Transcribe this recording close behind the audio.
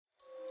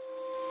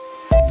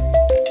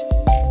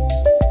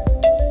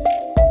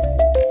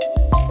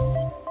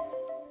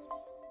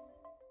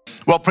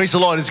Well, praise the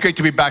Lord. It's great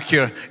to be back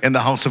here in the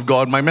house of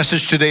God. My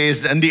message today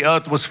is, and the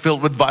earth was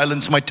filled with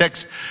violence. My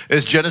text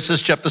is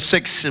Genesis chapter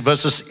 6,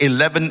 verses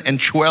 11 and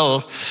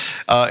 12.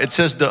 It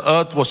says, the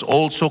earth was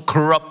also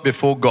corrupt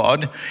before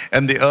God,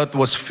 and the earth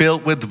was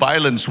filled with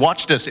violence.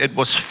 Watch this. It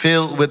was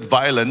filled with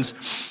violence.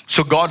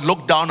 So God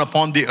looked down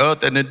upon the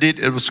earth, and indeed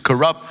it was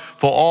corrupt,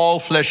 for all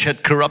flesh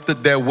had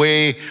corrupted their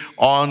way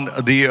on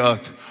the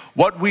earth.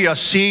 What we are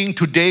seeing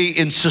today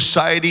in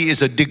society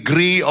is a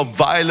degree of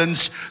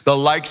violence, the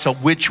likes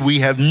of which we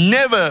have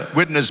never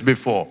witnessed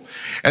before.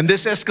 And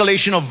this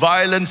escalation of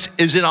violence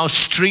is in our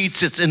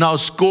streets, it's in our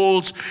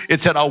schools,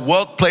 it's at our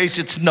workplace,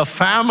 it's in the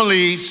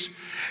families,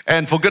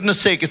 and for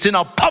goodness sake, it's in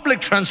our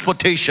public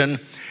transportation,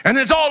 and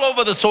it's all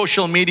over the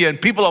social media,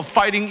 and people are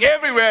fighting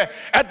everywhere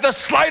at the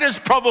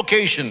slightest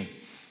provocation.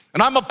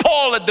 And I'm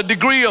appalled at the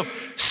degree of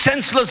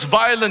senseless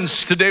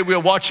violence today we're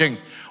watching.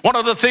 One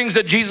of the things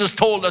that Jesus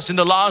told us in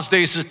the last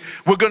days is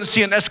we're going to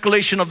see an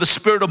escalation of the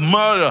spirit of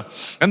murder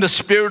and the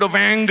spirit of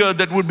anger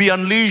that would be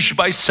unleashed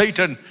by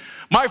Satan.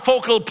 My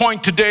focal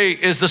point today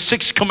is the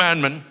sixth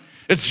commandment.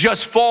 It's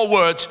just 4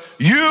 words.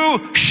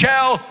 You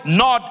shall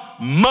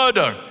not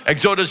murder.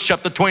 Exodus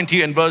chapter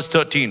 20 and verse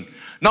 13.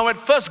 Now at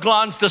first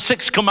glance, the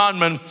sixth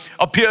commandment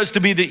appears to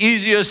be the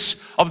easiest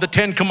of the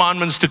 10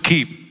 commandments to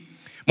keep.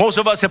 Most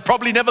of us have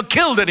probably never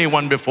killed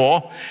anyone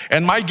before,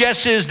 and my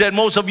guess is that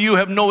most of you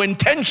have no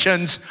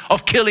intentions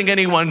of killing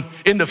anyone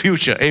in the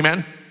future.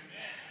 Amen?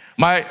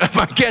 My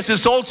guess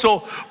is also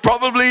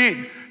probably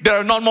there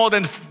are not more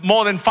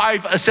than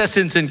 5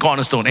 assassins in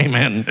Cornerstone.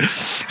 Amen.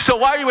 So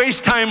why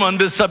waste time on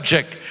this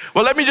subject?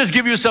 Well, let me just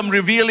give you some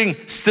revealing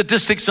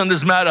statistics on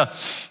this matter.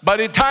 By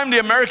the time the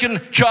American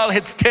child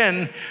hits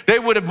 10, they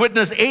would have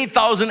witnessed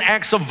 8,000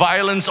 acts of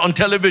violence on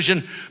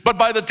television. But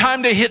by the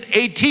time they hit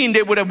 18,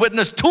 they would have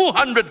witnessed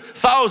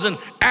 200,000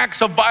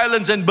 acts of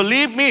violence. And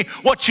believe me,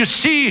 what you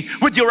see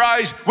with your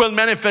eyes will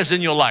manifest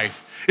in your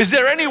life. Is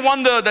there any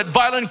wonder that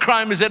violent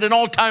crime is at an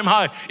all-time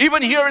high?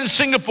 Even here in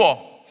Singapore,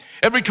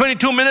 every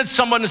 22 minutes,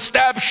 someone is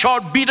stabbed,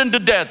 shot, beaten to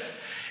death.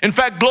 In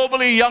fact,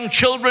 globally, young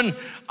children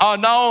are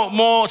now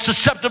more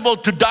susceptible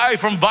to die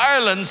from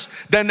violence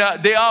than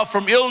they are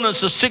from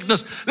illness or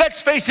sickness.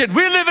 Let's face it,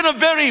 we live in a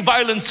very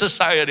violent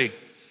society.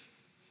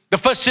 The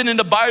first sin in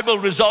the Bible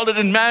resulted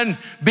in man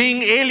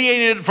being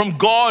alienated from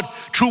God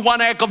through one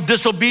act of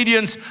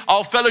disobedience.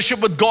 Our fellowship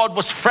with God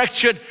was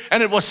fractured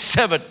and it was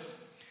severed.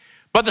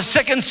 But the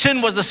second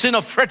sin was the sin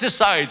of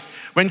fratricide,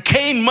 when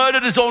Cain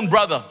murdered his own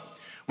brother.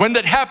 When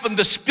that happened,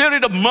 the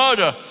spirit of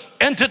murder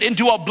entered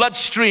into our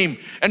bloodstream,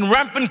 and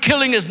rampant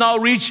killing has now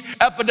reached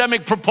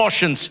epidemic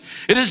proportions.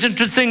 It is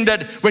interesting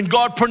that when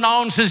God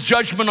pronounced his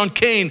judgment on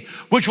Cain,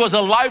 which was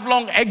a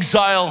lifelong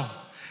exile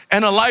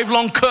and a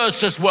lifelong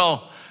curse as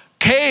well,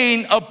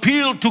 Cain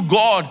appealed to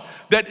God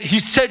that he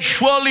said,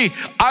 surely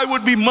I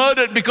would be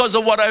murdered because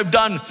of what I've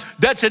done.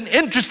 That's an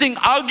interesting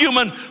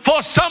argument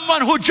for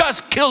someone who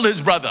just killed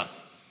his brother.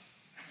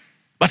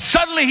 But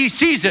suddenly he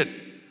sees it.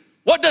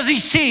 What does he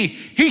see?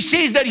 He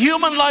sees that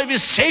human life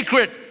is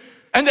sacred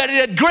and that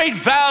it had great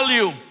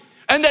value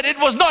and that it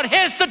was not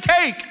his to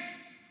take.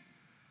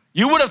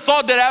 You would have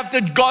thought that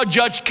after God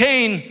judged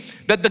Cain,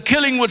 that the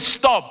killing would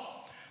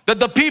stop, that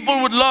the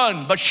people would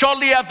learn. But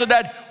shortly after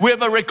that, we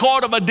have a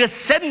record of a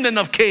descendant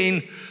of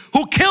Cain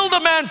who killed a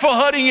man for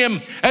hurting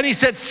him. And he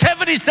said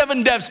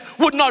 77 deaths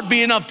would not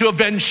be enough to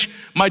avenge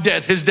my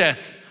death, his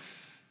death.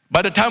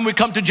 By the time we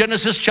come to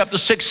Genesis chapter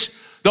 6,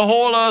 the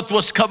whole earth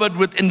was covered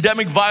with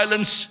endemic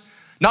violence.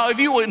 Now, if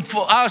you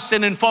ask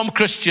an informed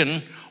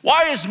Christian,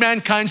 why is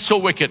mankind so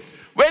wicked?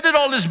 Where did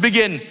all this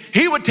begin?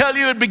 He would tell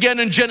you it began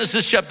in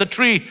Genesis chapter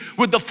 3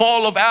 with the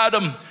fall of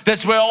Adam.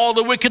 That's where all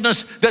the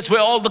wickedness, that's where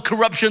all the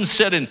corruption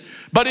set in.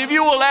 But if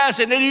you will ask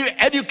an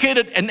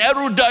educated and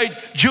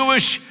erudite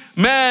Jewish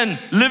man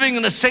living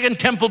in the Second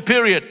Temple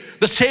period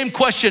the same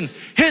question,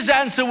 his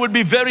answer would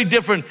be very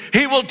different.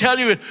 He will tell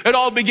you it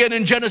all began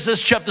in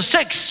Genesis chapter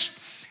 6.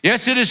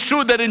 Yes, it is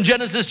true that in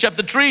Genesis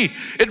chapter 3,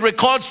 it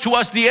records to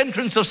us the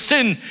entrance of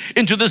sin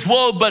into this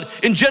world. But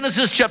in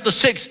Genesis chapter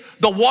 6,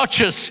 the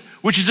Watchers,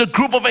 which is a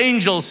group of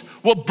angels,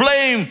 were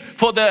blamed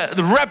for the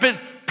rapid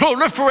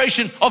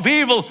proliferation of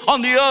evil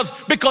on the earth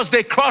because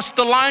they crossed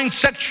the line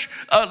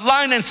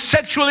and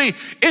sexually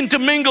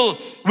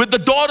intermingled with the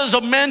daughters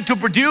of men to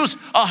produce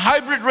a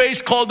hybrid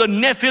race called the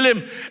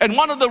Nephilim. And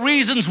one of the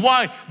reasons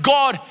why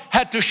God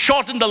had to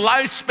shorten the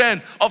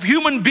lifespan of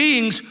human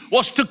beings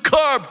was to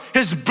curb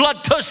his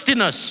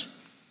bloodthirstiness,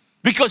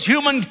 because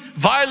human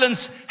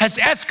violence has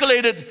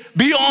escalated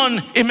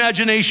beyond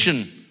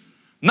imagination.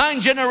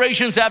 9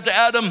 generations after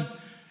Adam,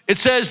 it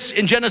says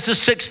in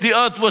Genesis 6, the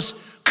earth was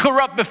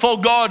corrupt before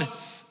God,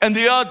 and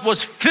the earth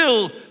was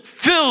filled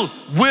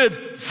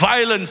with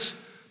violence.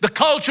 The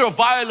culture of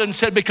violence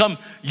had become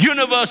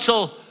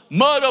universal.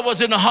 Murder was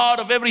in the heart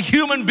of every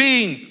human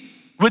being,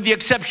 with the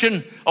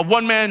exception of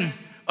one man,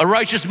 a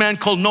righteous man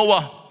called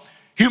Noah.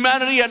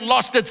 Humanity had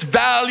lost its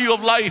value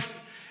of life,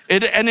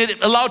 and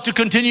it allowed to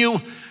continue.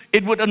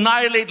 It would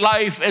annihilate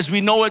life as we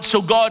know it.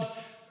 So God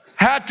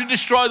had to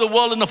destroy the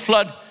world in a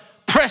flood,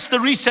 press the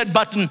reset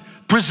button,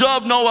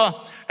 preserve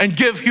Noah, and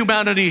give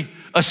humanity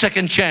a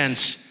second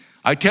chance.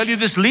 I tell you,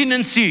 this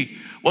leniency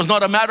was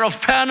not a matter of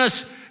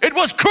fairness. It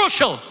was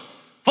crucial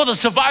for the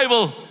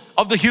survival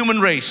of the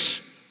human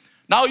race.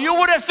 Now you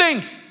would have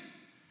think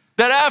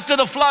that after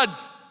the flood,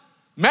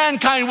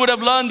 mankind would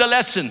have learned the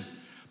lesson.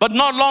 But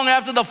not long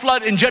after the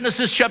flood, in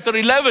Genesis chapter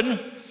 11,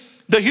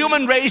 the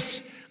human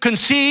race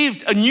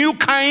conceived a new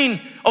kind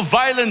of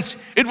violence.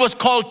 It was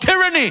called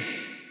tyranny.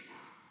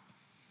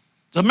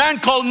 The man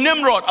called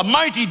Nimrod, a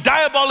mighty,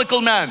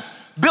 diabolical man,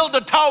 built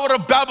the Tower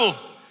of Babel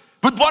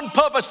with one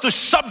purpose: to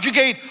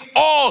subjugate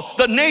all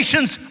the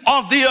nations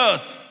of the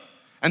earth.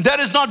 And that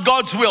is not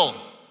God's will.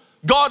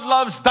 God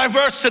loves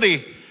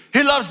diversity.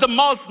 He loves the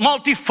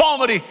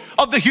multiformity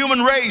of the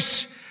human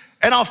race.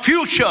 And our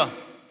future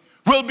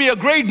will be a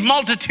great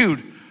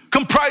multitude,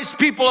 comprised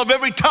people of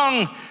every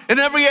tongue and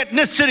every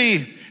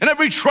ethnicity and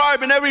every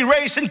tribe and every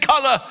race and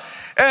color,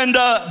 and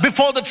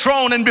before the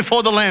throne and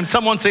before the Lamb.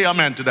 Someone say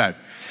amen to that.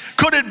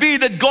 Could it be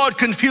that God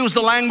confused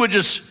the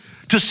languages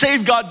to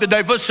safeguard the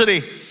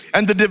diversity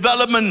and the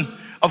development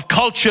of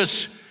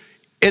cultures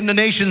in the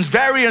nations?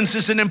 Variance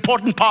is an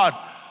important part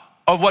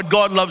of what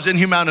God loves in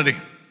humanity.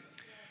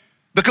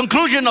 The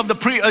conclusion of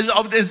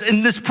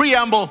in this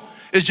preamble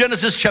is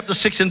Genesis chapter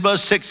 6 and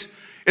verse 6.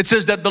 It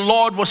says that the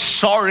Lord was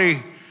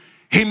sorry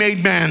He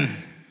made man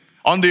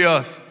on the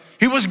earth.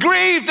 He was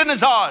grieved in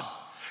His heart.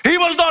 He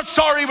was not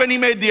sorry when He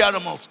made the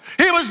animals.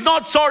 He was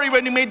not sorry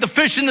when He made the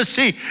fish in the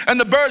sea and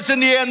the birds in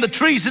the air and the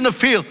trees in the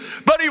field.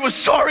 But He was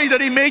sorry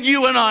that He made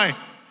you and I.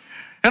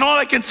 And all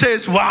I can say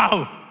is,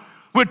 wow,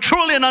 we're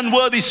truly an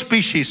unworthy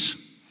species.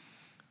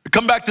 We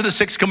come back to the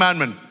sixth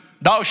commandment: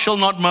 thou shalt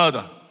not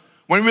murder.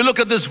 When we look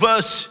at this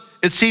verse,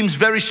 it seems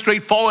very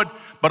straightforward,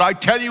 but I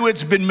tell you,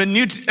 it's been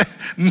mutilated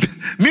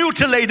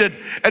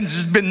and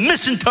it's been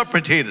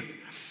misinterpreted.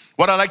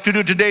 What I'd like to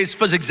do today is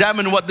first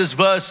examine what this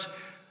verse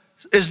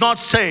is not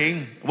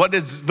saying, what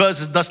this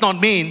verse does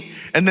not mean,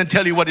 and then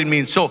tell you what it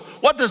means. So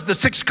what does the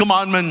sixth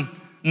commandment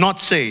not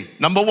say?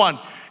 Number one,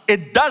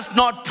 it does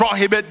not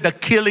prohibit the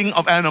killing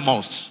of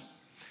animals.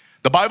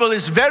 The Bible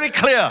is very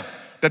clear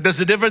that there's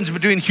a difference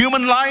between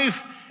human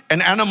life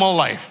and animal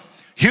life.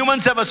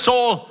 Humans have a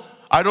soul.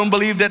 I don't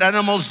believe that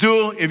animals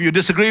do. If you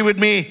disagree with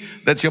me,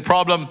 that's your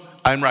problem.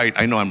 I'm right.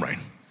 I know I'm right.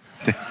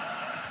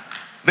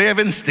 They have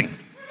instinct.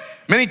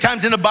 Many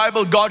times in the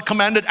Bible, God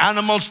commanded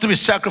animals to be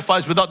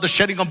sacrificed without the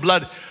shedding of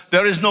blood.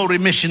 There is no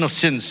remission of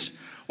sins.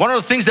 One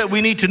of the things that we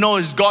need to know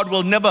is God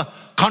will never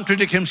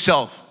contradict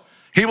Himself.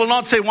 He will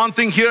not say one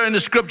thing here in the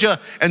scripture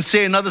and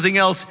say another thing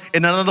else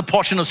in another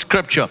portion of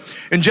scripture.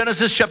 In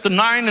Genesis chapter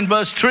 9 and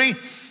verse 3,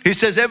 He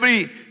says,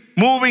 every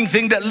moving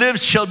thing that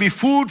lives shall be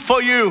food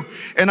for you,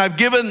 and I've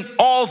given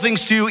all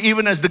things to you,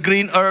 even as the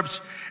green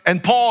herbs.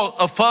 And Paul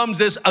affirms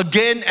this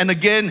again and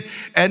again.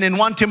 And in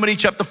 1 Timothy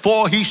chapter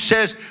 4, he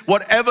says,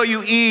 whatever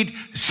you eat,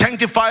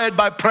 sanctify it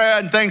by prayer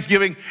and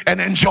thanksgiving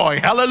and enjoy.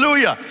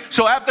 Hallelujah.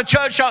 So after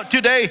church out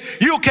today,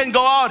 you can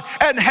go out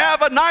and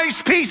have a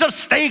nice piece of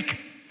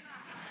steak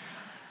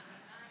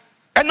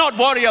and not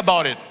worry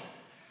about it.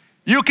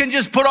 You can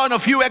just put on a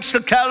few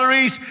extra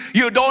calories.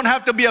 You don't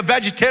have to be a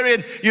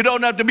vegetarian. You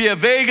don't have to be a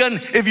vegan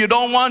if you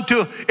don't want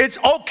to. It's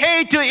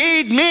okay to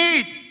eat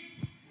meat.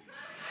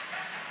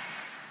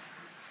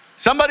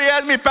 Somebody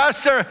asked me,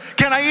 Pastor,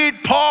 can I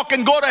eat pork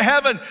and go to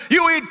heaven?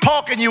 You eat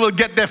pork and you will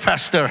get there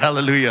faster.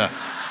 Hallelujah.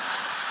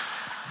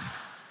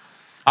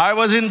 I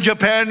was in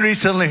Japan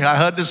recently. I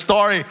heard this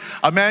story.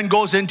 A man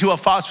goes into a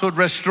fast food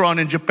restaurant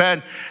in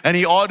Japan and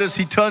he orders,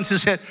 he turns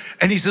his head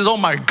and he says, oh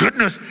my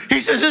goodness. He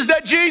says, is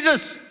that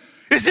Jesus?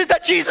 Is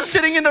that Jesus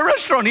sitting in the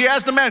restaurant? He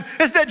asked the man,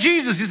 is that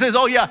Jesus? He says,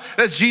 oh yeah,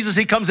 that's Jesus.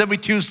 He comes every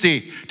Tuesday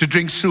to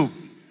drink soup.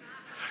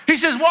 He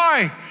says,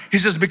 why? He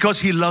says, because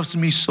He loves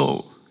me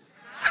so.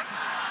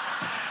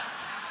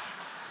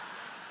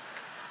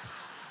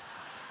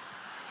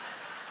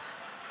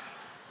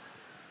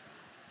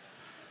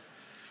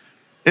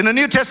 In the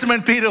New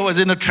Testament, Peter was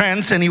in a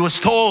trance and he was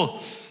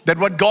told that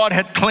what God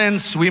had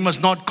cleansed, we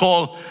must not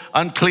call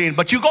unclean.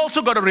 But you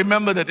also got to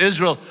remember that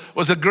Israel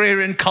was an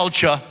agrarian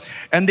culture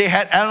and they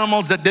had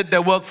animals that did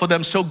their work for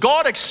them. So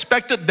God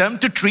expected them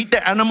to treat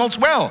their animals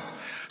well.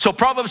 So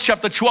Proverbs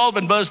chapter 12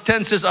 and verse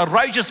 10 says, a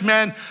righteous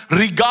man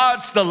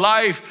regards the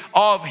life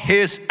of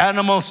his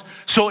animals.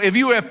 So if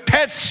you have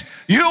pets,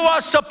 you are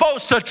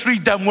supposed to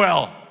treat them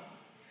well.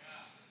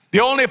 The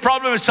only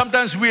problem is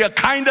sometimes we are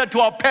kinder to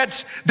our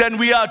pets than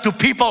we are to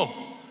people.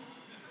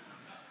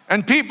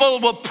 And people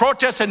will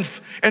protest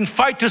and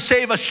fight to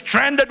save a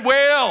stranded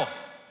whale.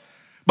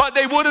 But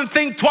they wouldn't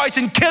think twice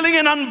in killing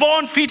an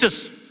unborn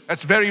fetus.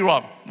 That's very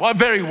wrong. Well,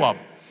 very wrong.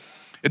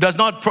 It does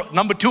not,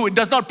 number two, it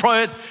does not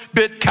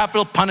prohibit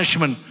capital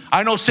punishment.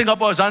 I know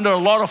Singapore is under a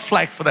lot of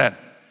flack for that.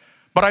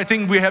 But I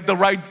think we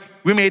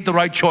made the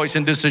right choice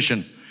and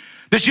decision.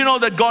 Did you know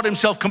that God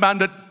Himself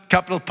commanded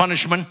capital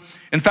punishment?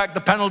 In fact,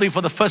 the penalty for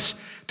the first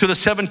to the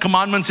 7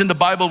 commandments in the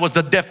Bible was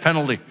the death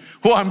penalty.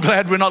 Oh, I'm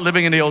glad we're not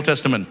living in the Old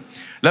Testament.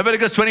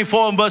 Leviticus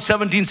 24 and verse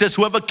 17 says,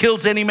 whoever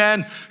kills any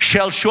man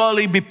shall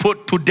surely be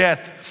put to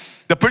death.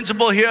 The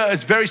principle here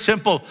is very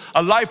simple.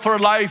 A life for a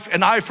life,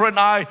 an eye for an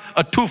eye,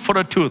 a tooth for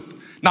a tooth.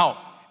 Now,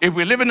 if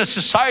we live in a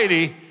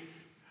society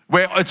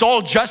where it's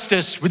all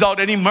justice without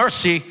any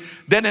mercy,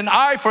 then an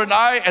eye for an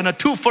eye and a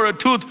tooth for a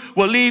tooth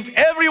will leave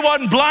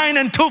everyone blind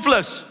and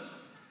toothless.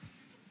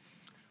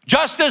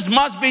 Justice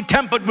must be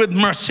tempered with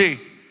mercy.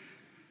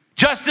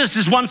 Justice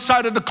is one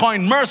side of the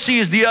coin, mercy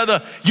is the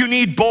other. You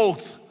need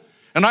both.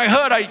 And I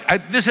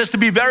heard, this has to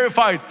be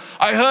verified,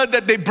 I heard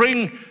that they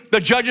bring the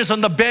judges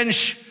on the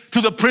bench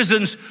to the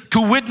prisons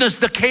to witness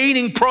the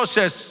caning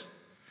process,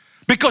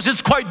 because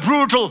it's quite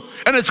brutal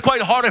and it's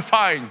quite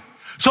horrifying.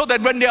 So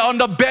that when they're on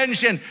the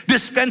bench and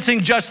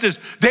dispensing justice,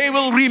 they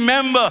will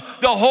remember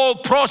the whole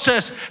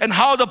process and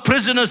how the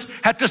prisoners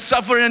had to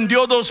suffer and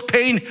endure those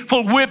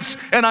painful whips.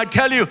 And I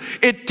tell you,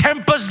 it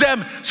tempers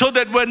them so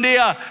that when they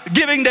are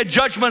giving their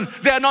judgment,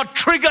 they are not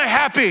trigger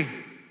happy.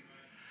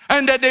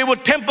 And that they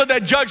would temper their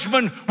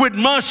judgment with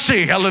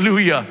mercy.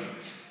 Hallelujah.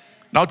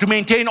 Now, to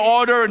maintain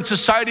order in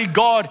society,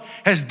 God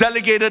has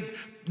delegated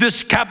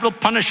this capital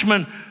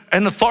punishment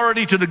and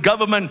authority to the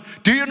government.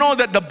 Do you know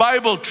that the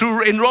Bible,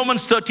 in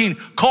Romans 13,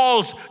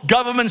 calls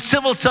government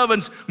civil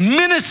servants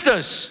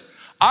ministers?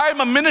 I'm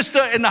a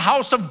minister in the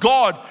house of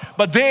God,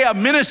 but they are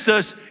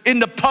ministers in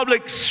the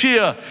public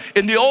sphere.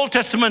 In the Old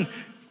Testament,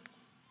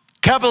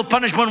 capital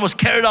punishment was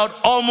carried out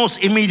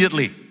almost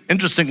immediately,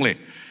 interestingly.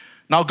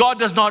 Now, God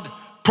does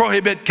not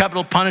prohibit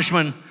capital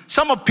punishment.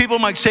 Some people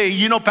might say,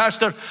 you know,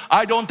 Pastor,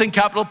 I don't think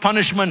capital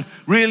punishment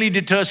really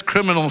deters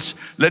criminals.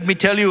 Let me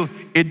tell you,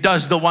 it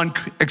does the one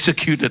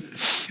executed.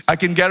 I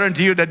can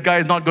guarantee you that guy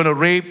is not going to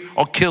rape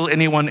or kill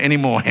anyone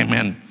anymore.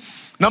 Amen.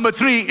 Number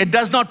 3, it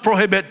does not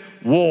prohibit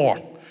war.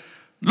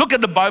 Look at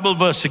the Bible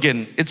verse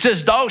again. It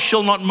says, thou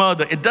shalt not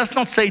murder. It does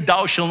not say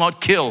thou shalt not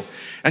kill.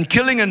 And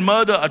killing and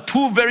murder are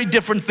two very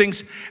different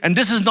things. And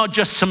this is not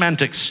just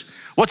semantics.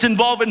 What's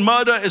involved in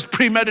murder is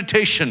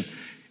premeditation.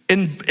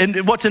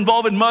 And what's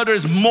involved in murder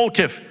is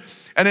motive.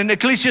 And in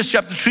Ecclesiastes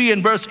chapter 3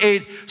 and verse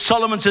 8,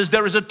 Solomon says,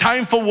 there is a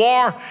time for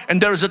war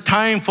and there is a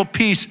time for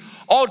peace.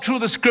 All through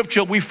the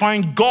scripture, we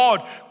find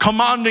God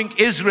commanding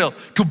Israel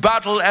to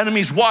battle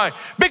enemies. Why?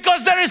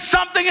 Because there is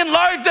something in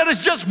life that is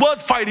just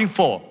worth fighting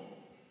for.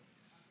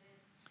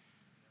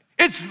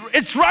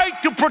 It's right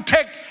to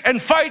protect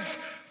and fight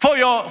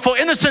for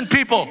innocent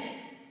people.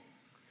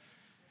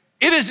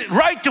 It is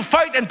right to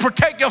fight and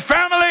protect your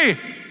family.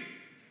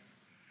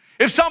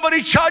 If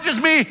somebody charges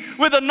me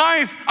with a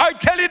knife, I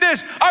tell you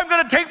this, I'm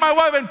going to take my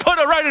wife and put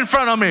her right in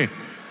front of me.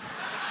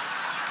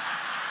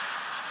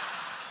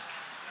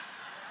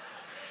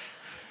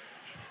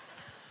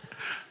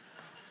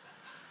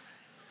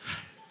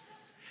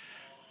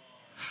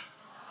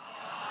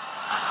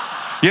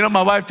 You know,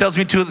 my wife tells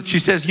me too, she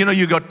says, you know,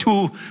 you got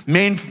two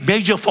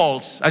major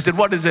faults. I said,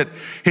 what is it?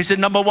 He said,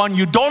 number 1,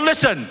 you don't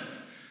listen.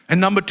 And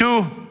number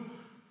 2,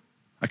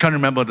 I can't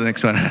remember the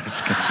next one.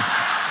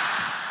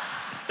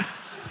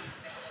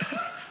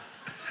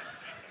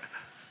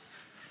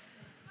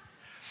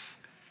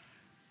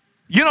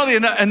 You know,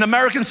 in the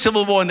American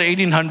Civil War in the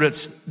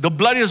 1800s, the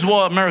bloodiest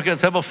war America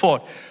has ever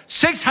fought,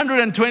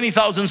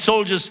 620,000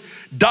 soldiers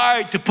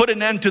died to put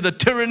an end to the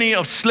tyranny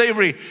of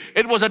slavery.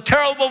 It was a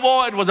terrible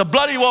war, it was a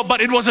bloody war,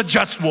 but it was a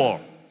just war.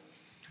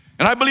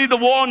 And I believe the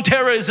war on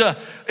terror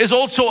is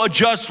also a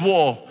just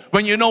war,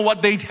 when you know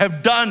what they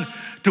have done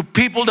to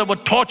people that were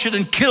tortured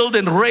and killed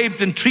and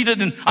raped and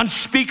treated in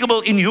unspeakable,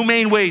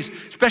 inhumane ways,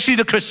 especially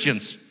the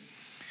Christians.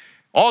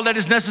 All that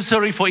is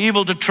necessary for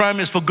evil to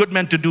triumph is for good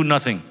men to do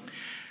nothing.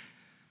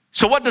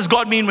 So what does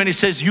God mean when he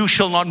says, you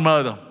shall not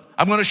murder?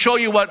 I'm going to show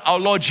you what our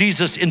Lord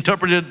Jesus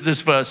interpreted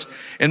this verse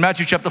in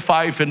Matthew chapter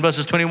 5 and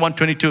verses 21,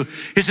 22.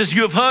 He says,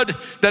 you have heard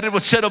that it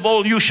was said of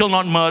old, you shall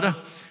not murder,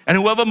 and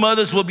whoever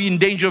murders will be in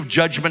danger of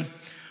judgment.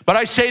 But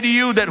I say to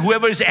you that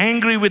whoever is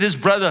angry with his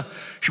brother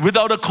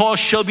without a cause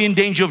shall be in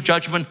danger of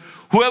judgment.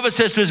 Whoever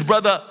says to his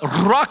brother,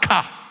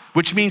 Raka,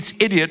 which means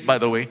idiot, by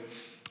the way,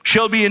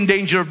 shall be in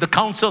danger of the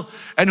council,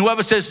 and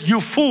whoever says,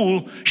 you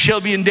fool, shall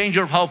be in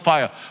danger of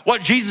hellfire.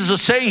 What Jesus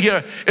is saying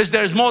here is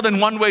there is more than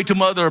one way to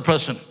murder a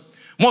person.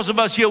 Most of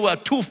us here were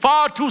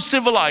far too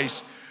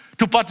civilized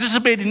to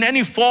participate in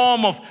any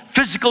form of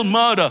physical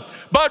murder,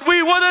 but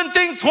we wouldn't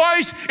think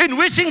twice in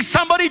wishing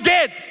somebody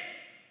dead.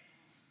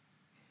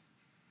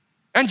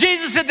 And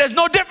Jesus said there's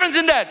no difference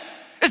in that.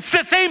 It's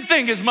the same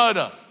thing as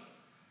murder.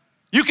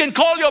 You can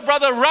call your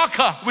brother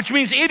Raka, which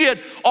means idiot,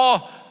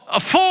 or a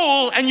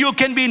fool, and you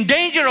can be in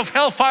danger of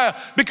hellfire,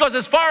 because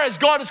as far as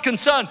God is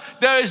concerned,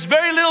 there is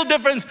very little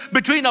difference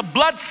between a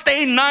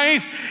blood-stained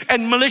knife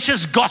and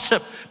malicious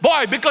gossip.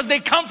 Boy, because they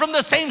come from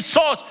the same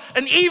source,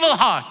 an evil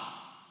heart.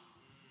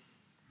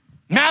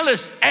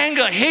 Malice,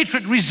 anger,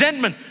 hatred,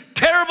 resentment,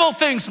 terrible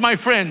things, my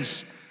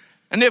friends.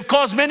 And they've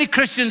caused many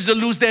Christians to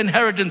lose their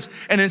inheritance,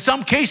 and in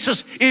some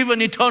cases, even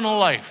eternal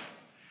life.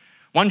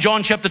 1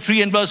 John chapter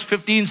 3 and verse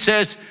 15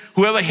 says,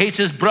 whoever hates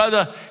his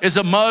brother is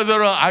a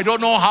murderer. I don't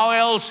know how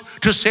else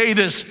to say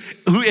this.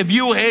 If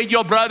you hate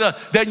your brother,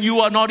 then you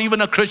are not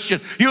even a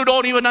Christian. You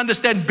don't even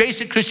understand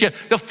basic Christian.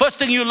 The first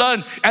thing you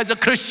learn as a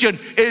Christian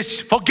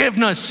is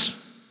forgiveness.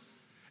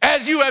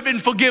 As you have been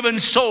forgiven,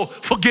 so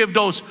forgive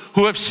those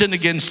who have sinned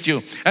against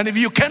you. And if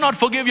you cannot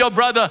forgive your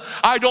brother,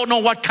 I don't know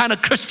what kind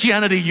of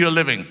Christianity you're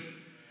living.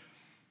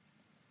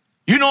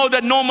 You know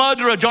that no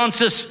murderer, John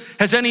says,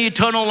 has any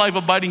eternal life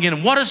abiding in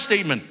him. What a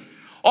statement.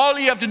 All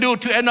you have to do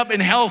to end up in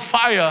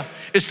hellfire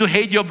is to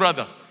hate your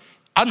brother.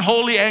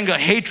 Unholy anger,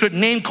 hatred,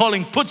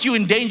 name-calling puts you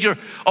in danger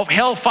of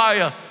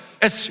hellfire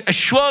as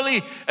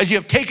surely as you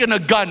have taken a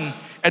gun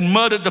and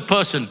murdered the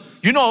person.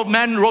 You know, a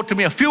man wrote to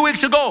me a few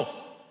weeks ago,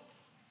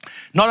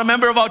 not a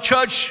member of our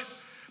church,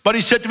 but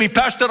he said to me,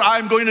 Pastor,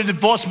 I'm going to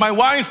divorce my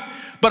wife,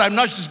 but I'm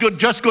not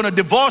just going to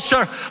divorce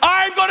her.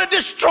 I'm going to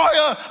destroy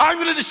her. I'm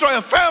going to destroy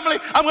her family.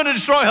 I'm going to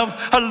destroy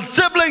her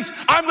siblings.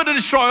 I'm going to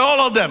destroy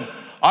all of them.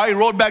 I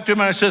wrote back to him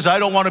and I says, I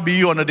don't want to be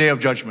you on the day of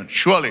judgment,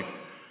 surely.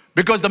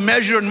 Because the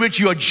measure in which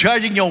you are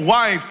judging your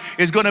wife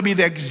is going to be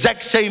the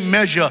exact same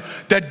measure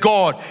that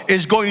God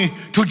is going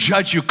to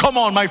judge you. Come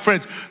on, my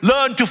friends.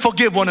 Learn to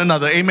forgive one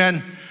another.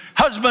 Amen.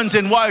 Husbands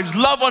and wives,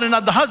 love one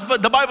another.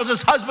 The Bible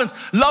says, husbands,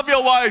 love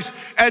your wives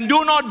and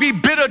do not be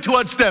bitter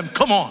towards them.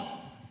 Come on.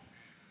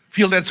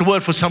 Feel that's a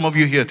word for some of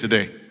you here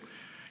today.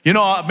 You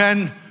know, a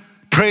man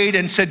prayed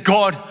and said,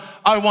 God,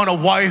 I want a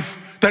wife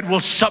that will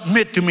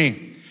submit to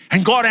me.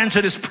 And God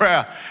answered his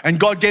prayer. And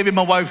God gave him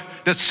a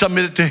wife that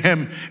submitted to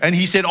him. And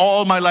he said,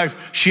 all my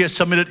life, she has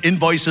submitted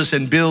invoices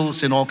and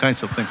bills and all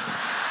kinds of things.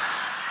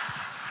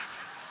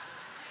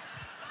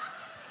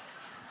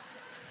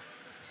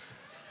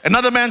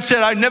 Another man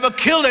said, I never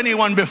killed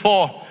anyone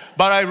before,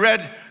 but I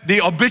read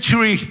the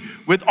obituary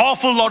with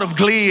awful lot of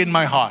glee in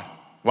my heart.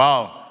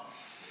 Wow.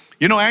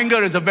 You know,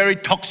 anger is a very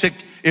toxic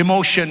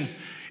emotion.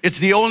 It's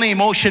the only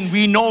emotion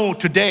we know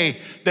today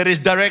that is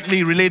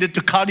directly related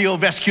to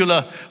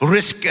cardiovascular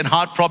risk and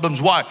heart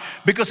problems. Why?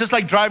 Because it's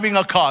like driving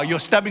a car. You're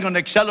stepping on the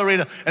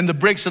accelerator and the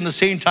brakes at the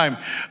same time.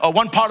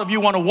 One part of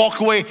you want to walk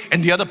away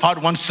and the other part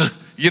wants to,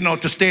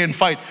 to stay and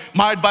fight.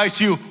 My advice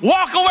to you,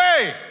 walk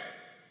away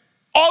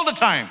all the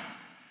time.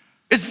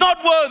 It's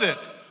not worth it.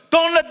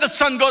 Don't let the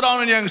sun go down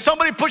on you.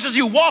 Somebody pushes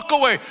you, walk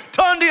away.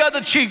 Turn the other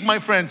cheek, my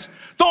friends.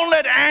 Don't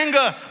let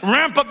anger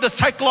ramp up the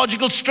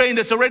psychological strain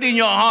that's already in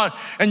your heart.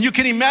 And you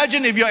can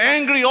imagine if you're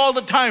angry all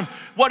the time,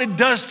 what it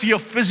does to your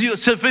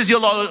physiology.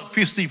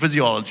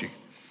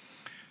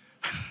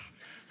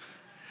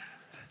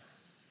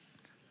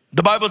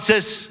 The Bible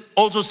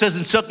also says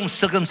in certain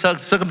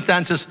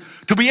circumstances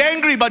to be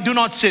angry but do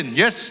not sin.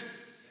 Yes?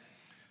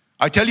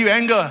 I tell you,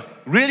 anger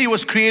really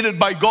was created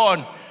by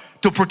God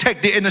to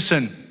protect the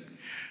innocent.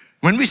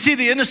 When we see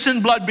the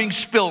innocent blood being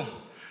spilled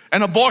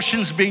and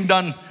abortions being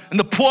done and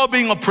the poor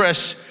being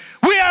oppressed,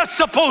 we are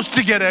supposed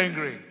to get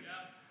angry.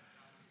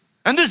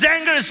 And this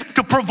anger is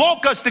to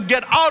provoke us to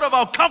get out of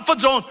our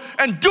comfort zone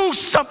and do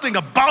something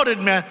about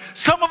it, man.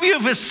 Some of you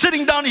have been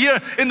sitting down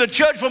here in the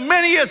church for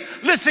many years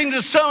listening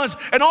to sermons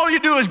and all you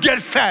do is get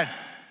fat.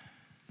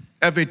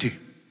 F-A-T.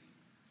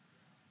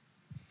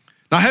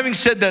 Now, having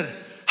said that,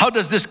 how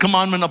does this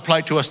commandment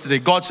apply to us today?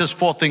 God says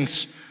 4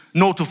 things.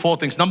 No to 4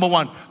 things. Number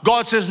 1,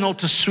 God says no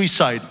to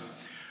suicide.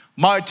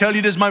 I tell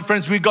you this, my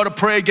friends, we've got to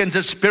pray against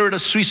the spirit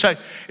of suicide.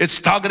 It's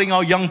targeting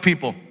our young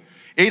people.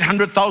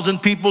 800,000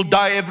 people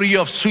die every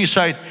year of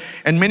suicide,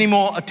 and many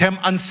more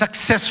attempt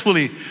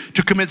unsuccessfully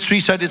to commit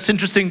suicide. It's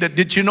interesting that,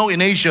 did you know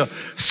in Asia,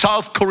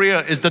 South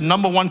Korea is the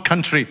 #1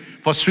 country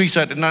for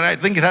suicide? And I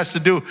think it has to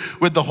do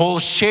with the whole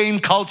shame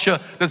culture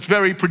that's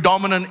very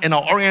predominant in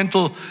our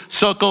Oriental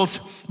circles,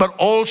 but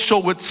also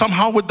with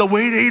the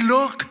way they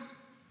look.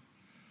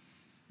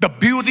 The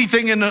beauty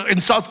thing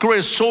in South Korea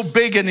is so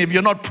big, and if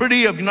you're not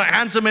pretty, if you're not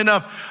handsome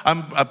enough,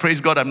 I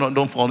praise God,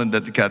 don't fall in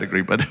that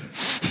category, but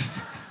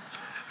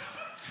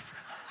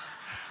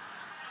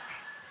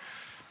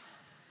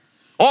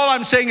all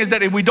I'm saying is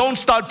that if we don't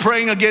start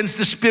praying against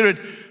the spirit,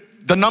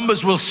 the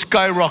numbers will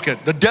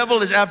skyrocket. The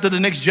devil is after the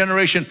next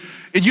generation.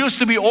 It used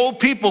to be old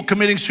people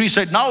committing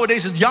suicide.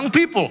 Nowadays, it's young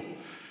people.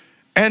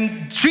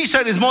 And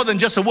suicide is more than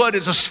just a word.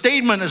 It's a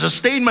statement. It's a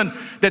statement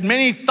that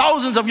many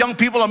thousands of young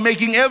people are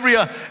making every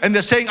year. And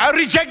they're saying, I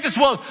reject this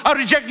world. I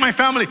reject my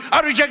family. I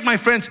reject my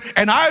friends.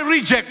 And I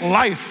reject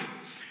life.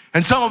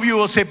 And some of you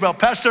will say, well,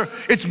 Pastor,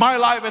 it's my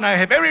life and I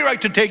have every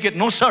right to take it.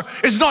 No, sir,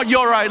 it's not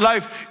your right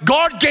life.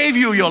 God gave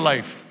you your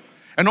life.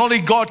 And only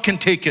God can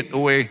take it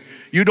away.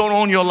 You don't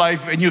own your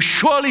life, and you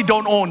surely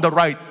don't own the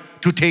right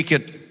to take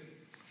it.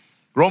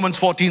 Romans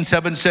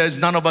 14:7 says,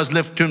 none of us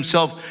live to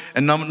himself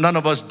and none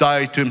of us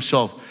die to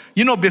himself.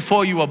 You know,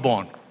 before you were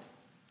born,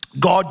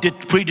 God did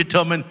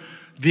predetermine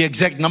the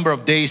exact number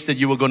of days that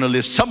you were going to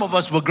live. Some of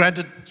us were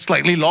granted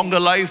slightly longer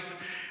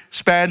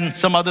lifespan,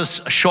 some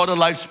others a shorter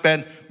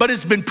lifespan, but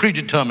it's been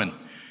predetermined.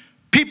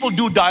 People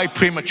do die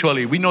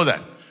prematurely, we know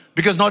that.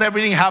 Because not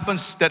everything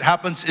that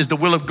happens is the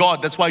will of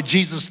God. That's why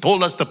Jesus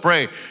told us to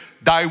pray,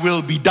 thy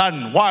will be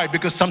done. Why?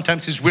 Because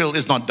sometimes his will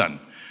is not done.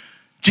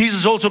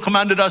 Jesus also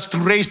commanded us to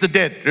raise the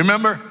dead.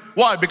 Remember?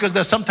 Why? Because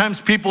there's sometimes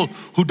people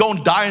who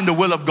don't die in the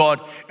will of God,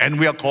 and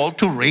we are called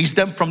to raise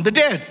them from the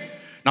dead.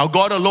 Now,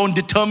 God alone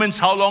determines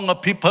how long a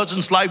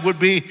person's life would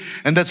be,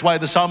 and that's why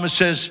the psalmist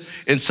says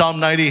in Psalm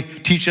 90,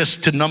 teach us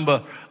to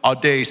number our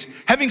days.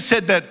 Having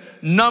said that,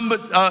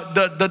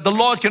 the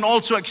Lord can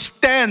also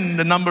extend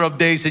the number of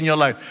days in your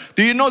life.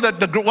 Do you know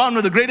that one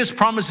of the greatest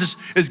promises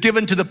is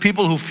given to the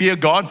people who fear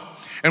God?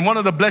 And one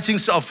of the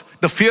blessings of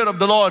the fear of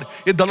the Lord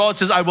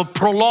says, I will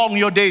prolong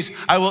your days.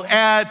 I will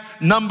add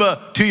number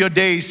to your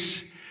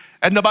days.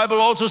 And the Bible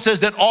also says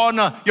that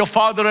honor your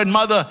father and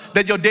mother,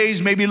 that your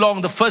days may be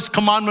long. The first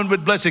commandment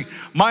with blessing.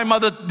 My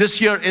mother this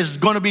year is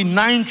going to be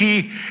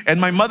 90, and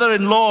my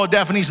mother-in-law,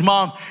 Daphne's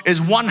mom, is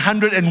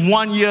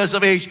 101 years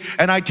of age.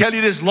 And I tell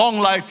you, this long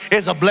life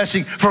is a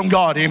blessing from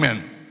God.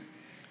 Amen.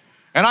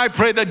 And I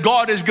pray that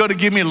God is going to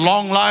give me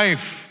long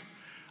life.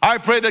 I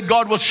pray that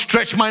God will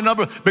stretch my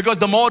number, because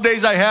the more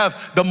days I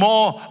have, the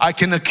more I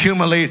can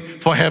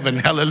accumulate for heaven.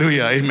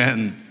 Hallelujah.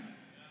 Amen.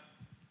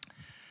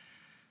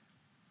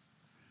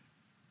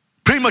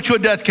 Premature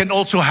death can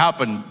also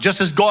happen.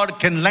 Just as God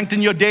can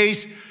lengthen your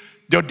days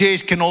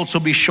can also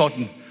be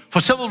shortened.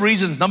 For several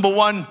reasons. Number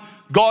one,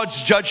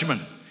 God's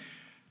judgment.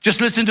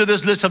 Just listen to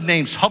this list of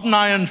names. Hophni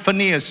and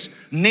Phinehas,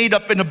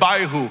 Nadab and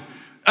Abihu,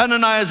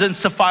 Ananias and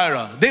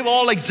Sapphira. They were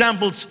all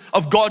examples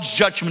of God's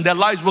judgment. Their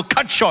lives were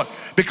cut short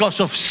because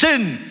of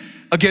sin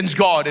against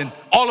God. And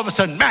all of a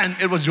sudden, man,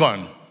 it was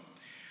gone.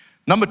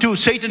 Number two,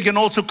 Satan can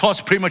also cause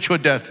premature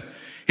death.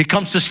 He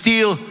comes to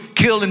steal,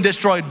 kill, and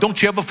destroy.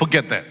 Don't you ever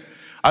forget that.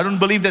 I don't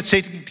believe that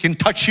Satan can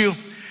touch you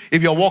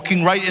if you're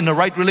walking right in the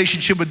right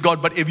relationship with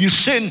God. But if you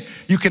sin,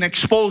 you can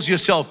expose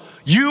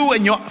yourself, you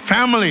and your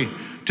family,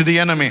 to the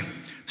enemy.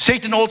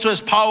 Satan also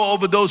has power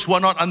over those who are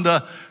not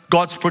under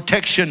God's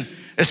protection,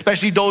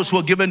 especially those who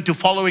are given to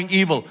following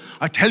evil.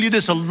 I tell you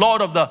this, a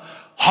lot of the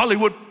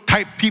Hollywood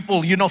type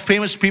people,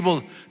 famous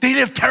people, they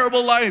live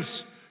terrible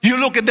lives. You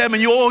look at them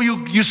and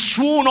you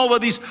swoon over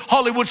these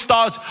Hollywood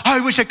stars. I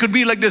wish I could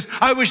be like this.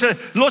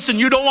 Listen,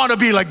 you don't want to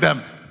be like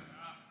them.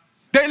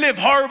 They live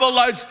horrible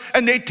lives,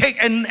 and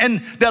and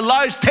their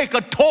lives take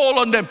a toll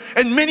on them.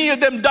 And many of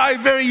them die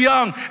very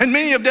young, and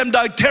many of them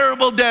die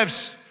terrible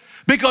deaths,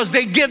 because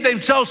they give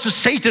themselves to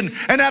Satan.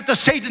 And after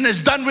Satan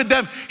is done with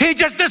them, he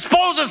just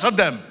disposes of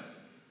them.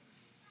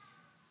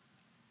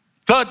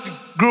 Third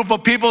group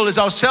of people is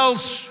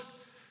ourselves.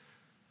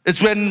 It's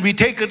when we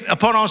take it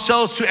upon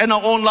ourselves to end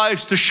our own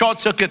lives, to short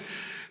circuit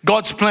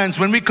God's plans.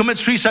 When we commit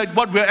suicide,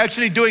 what we're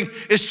actually doing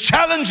is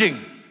challenging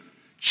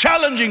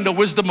the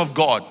wisdom of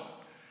God.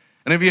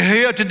 And if you're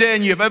here today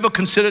and you've ever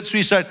considered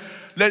suicide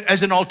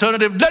as an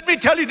alternative, let me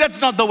tell you, that's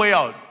not the way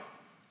out.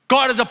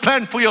 God has a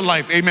plan for your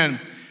life.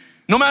 Amen.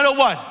 No matter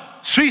what,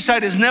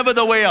 suicide is never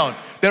the way out.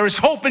 There is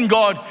hope in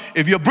God.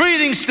 If you're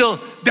breathing still,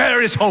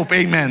 there is hope.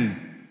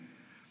 Amen.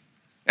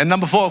 And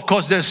number four, of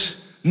course,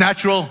 there's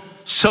natural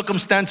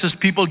circumstances.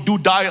 People do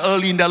die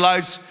early in their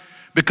lives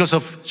because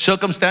of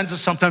circumstances,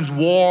 sometimes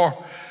war.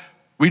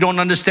 We don't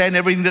understand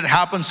everything that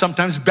happens.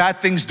 Sometimes bad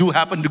things do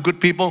happen to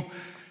good people,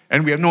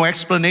 and we have no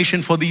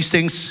explanation for these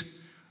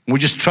things. We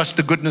just trust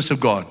the goodness of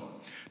God.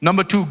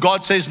 Number two,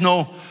 God says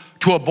no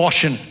to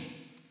abortion.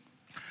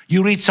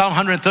 You read Psalm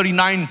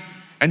 139,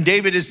 and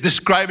David is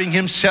describing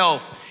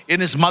himself in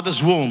his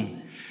mother's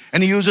womb.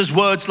 And he uses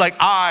words like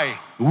I,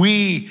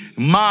 we,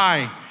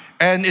 my.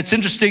 And it's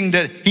interesting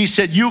that he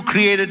said, you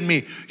created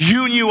me.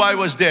 You knew I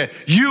was there.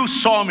 You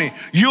saw me.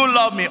 You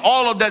loved me.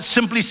 All of that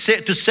simply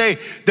to say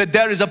that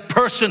there is a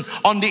person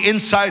on the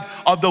inside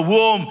of the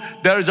womb.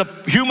 There is a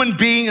human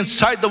being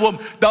inside the womb.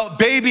 The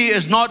baby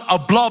is not a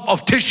blob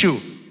of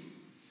tissue.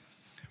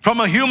 From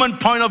a human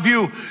point of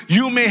view,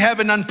 you may have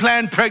an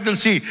unplanned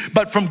pregnancy,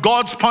 but from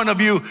God's point of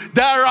view,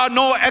 there are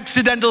no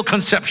accidental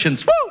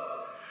conceptions. Woo!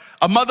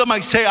 A mother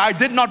might say, I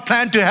did not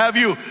plan to have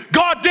you.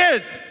 God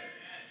did.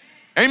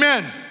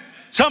 Amen.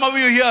 Some of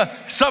you here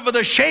suffer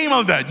the shame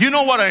of that. You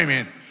know what I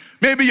mean.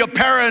 Maybe your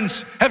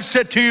parents have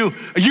said to you,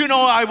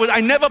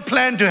 I never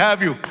planned to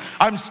have you.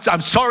 I'm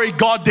sorry,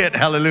 God did.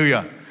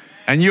 Hallelujah.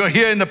 And you're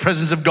here in the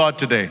presence of God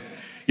today.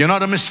 You're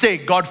not a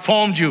mistake. God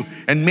formed you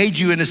and made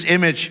you in His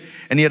image,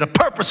 and He had a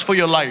purpose for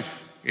your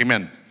life.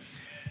 Amen.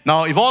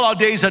 Now, if all our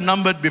days are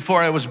numbered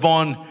before I was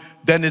born,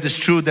 then it is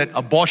true that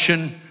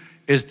abortion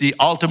is the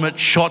ultimate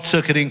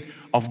short-circuiting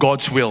of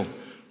God's will.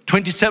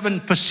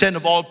 27%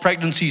 of all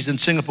pregnancies in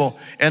Singapore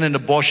end in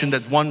abortion.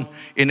 That's 1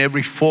 in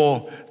every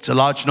 4. It's a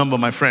large number,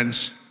 my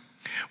friends.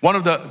 One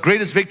of the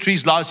greatest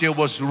victories last year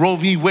was Roe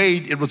v.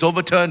 Wade. It was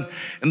overturned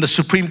in the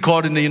Supreme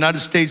Court in the United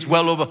States,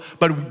 well over.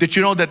 But did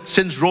you know that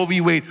since Roe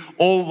v. Wade,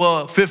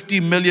 over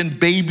 50 million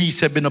babies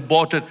have been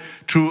aborted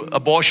through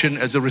abortion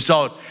as a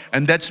result?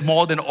 And that's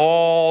more than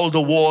all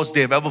the wars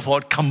they have ever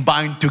fought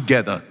combined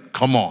together.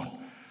 Come on.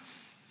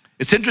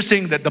 It's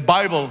interesting that the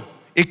Bible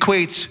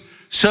equates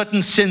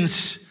certain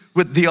sins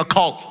with the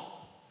occult.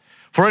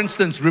 For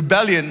instance,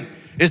 rebellion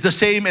is the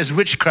same as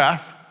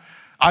witchcraft.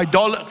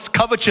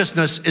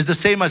 Covetousness is the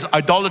same as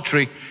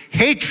idolatry.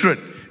 Hatred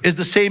is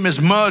the same as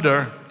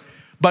murder.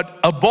 But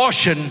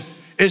abortion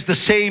is the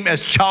same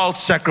as child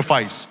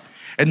sacrifice.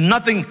 And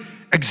nothing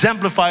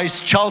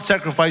exemplifies child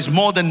sacrifice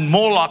more than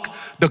Moloch,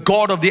 the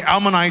god of the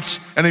Ammonites.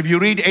 And if you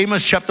read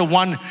Amos chapter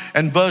 1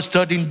 and verse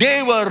 13,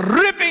 they were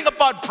ripping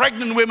apart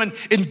pregnant women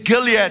in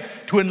Gilead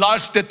to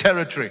enlarge their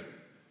territory.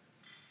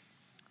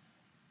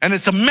 And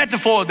it's a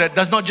metaphor that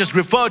does not just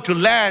refer to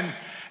land,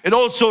 it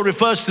also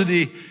refers to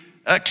the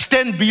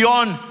extent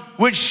beyond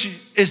which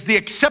is the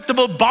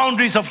acceptable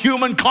boundaries of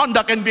human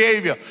conduct and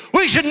behavior.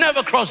 We should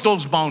never cross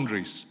those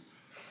boundaries.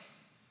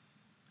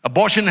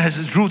 Abortion has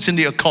its roots in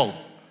the occult.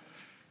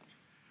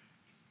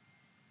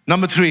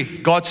 Number 3,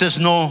 God says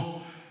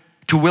no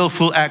to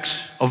willful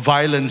acts of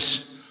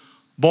violence.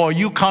 Boy,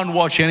 you can't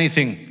watch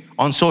anything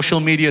on social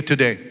media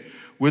today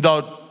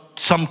without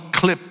some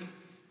clip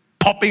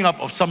popping up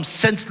of some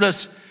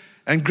senseless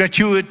and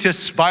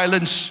gratuitous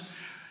violence.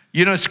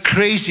 You know, it's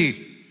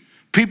crazy.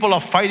 People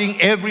are fighting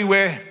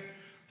everywhere.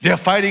 They're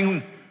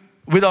fighting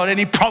without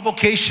any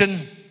provocation.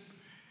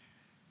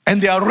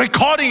 And they are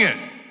recording it.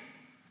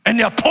 And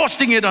they are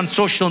posting it on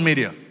social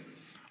media.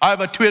 I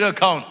have a Twitter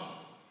account.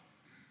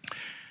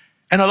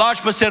 And a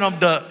large percent of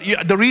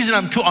the reason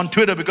I'm on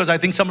Twitter, because I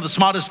think some of the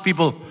smartest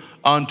people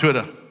are on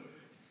Twitter.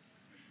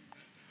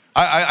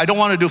 I don't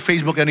want to do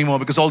Facebook anymore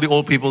because all the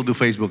old people do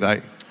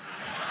Facebook.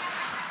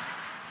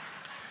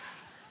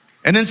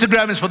 And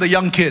Instagram is for the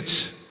young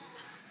kids.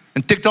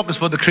 And TikTok is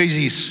for the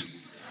crazies.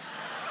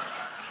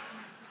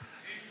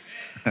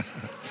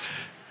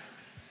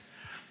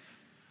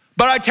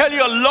 But I tell you,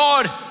 a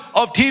lot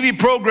of TV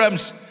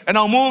programs and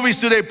our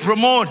movies today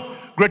promote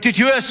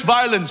gratuitous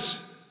violence.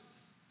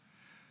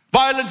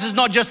 Violence is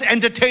not just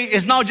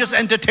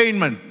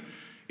entertainment.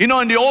 You know,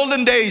 in the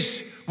olden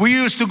days, we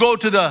used to go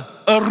to the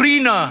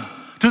arena,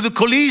 to the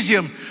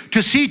Coliseum,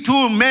 to see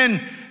two men,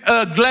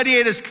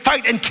 gladiators,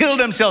 fight and kill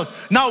themselves.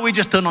 Now we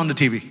just turn on the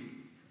TV.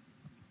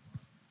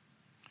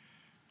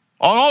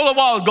 All the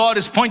while, God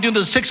is pointing to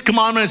the 6th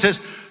commandment and says,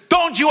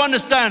 don't you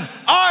understand?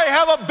 I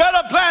have a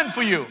better plan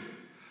for you.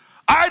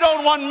 I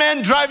don't want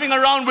men driving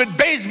around with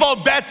baseball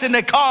bats in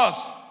their cars.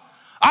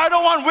 I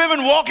don't want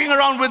women walking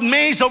around with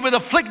mace or with a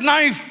flick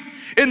knife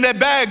in their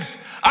bags.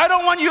 I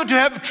don't want you to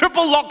have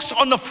triple locks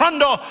on the front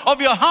door of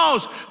your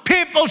house.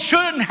 People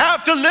shouldn't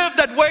have to live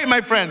that way,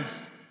 my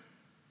friends.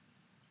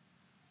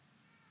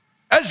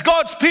 As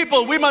God's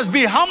people, we must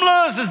be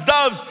humblers as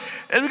doves,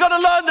 and we've got to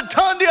learn to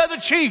turn the other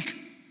cheek.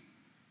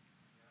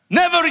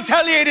 Never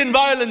retaliate in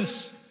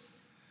violence.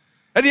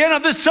 At the end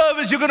of this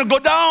service, you're going to go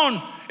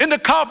down in the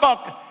car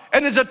park,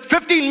 and it's a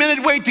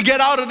 15-minute wait to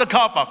get out of the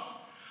car park.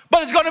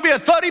 But it's going to be a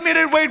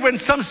 30-minute wait when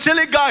some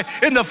silly guy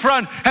in the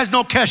front has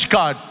no cash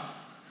card.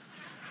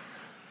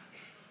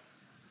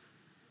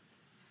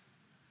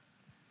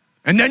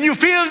 And then you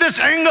feel this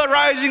anger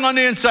rising on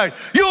the inside.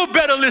 You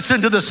better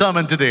listen to the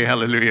sermon today.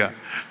 Hallelujah.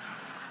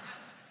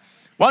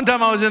 One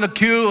time I was in a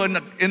queue in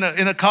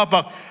a car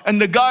park,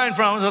 and the guy in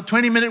front, it was a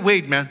 20-minute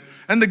wait, man.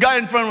 And the guy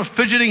in front was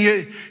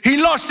fidgeting. He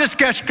lost his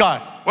cash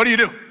card. What do you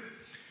do?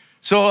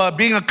 So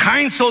being a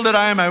kind soul that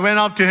I am, I went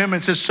up to him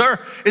and said, sir,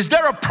 is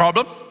there a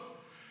problem?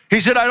 He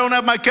said, I don't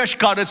have my cash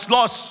card. It's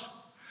lost.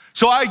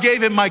 So I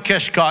gave him my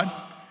cash card.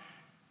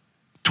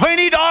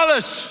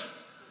 $20.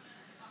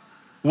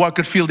 Oh, I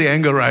could feel the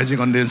anger rising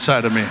on the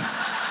inside of me.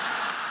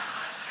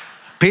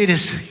 Paid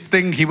his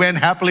thing. He went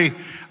happily.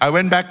 I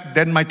went back.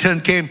 Then my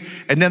turn came.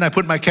 And then I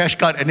put my cash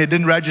card, and it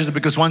didn't register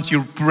because once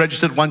you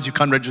registered once, you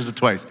can't register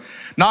twice.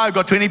 Now I've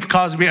got 20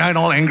 cars behind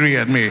all angry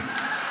at me.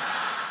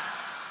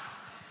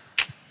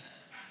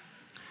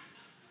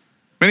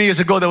 Many years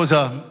ago, there was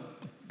a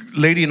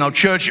lady in our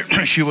church.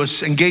 She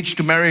was engaged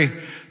to marry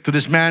to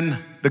this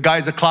man. The guy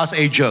is a class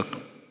A jerk.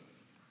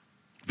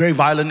 Very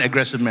violent,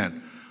 aggressive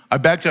man. I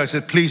begged her, I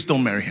said, please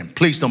don't marry him.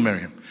 Please don't marry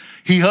him.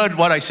 He heard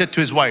what I said to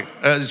his wife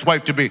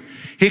to be.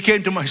 He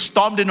came to me,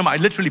 stormed into my, I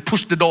literally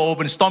pushed the door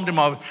open, stormed him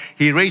out.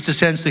 He raised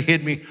his hands to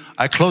hit me.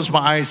 I closed my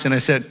eyes and I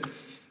said,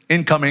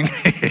 incoming.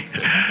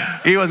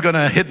 He was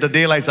gonna hit the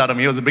daylights out of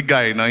me. He was a big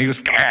guy, you know. He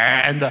was,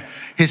 and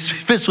his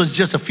fist was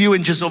just a few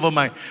inches over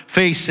my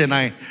face,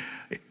 and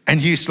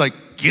he's like,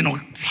 you know,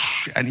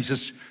 and he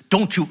says,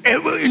 don't you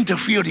ever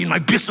interfere in my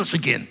business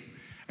again.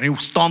 And he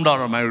stormed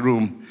out of my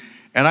room.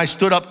 And I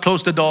stood up,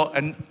 closed the door,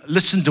 and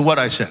listened to what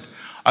I said.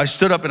 I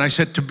stood up and I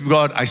said to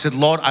God, I said,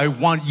 Lord, I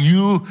want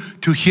you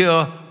to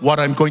hear what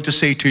I'm going to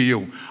say to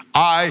you.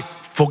 I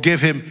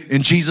forgive him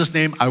in Jesus'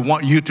 name. I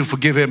want you to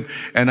forgive him,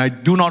 and I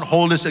do not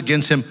hold this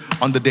against him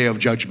on the day of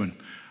judgment.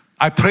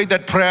 I prayed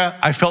that prayer.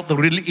 I felt the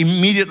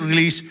immediate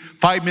release.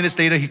 5 minutes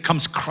later, he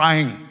comes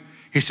crying.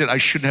 He said, I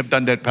shouldn't have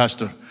done that,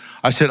 Pastor.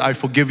 I said, I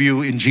forgive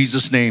you in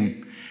Jesus'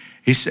 name.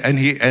 I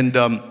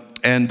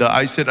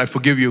said, I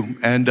forgive you.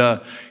 And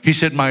he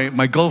said,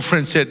 my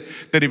girlfriend said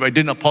that if I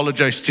didn't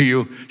apologize to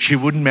you, she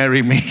wouldn't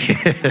marry me.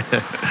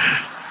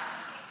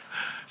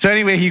 So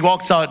anyway, he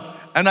walks out,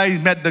 and I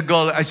met the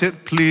girl. I said,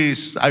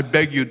 please, I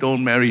beg you,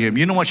 don't marry him.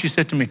 You know what she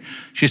said to me?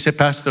 She said,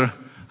 Pastor,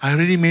 I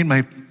already made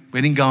my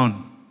wedding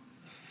gown.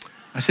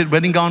 I said,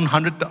 wedding gown,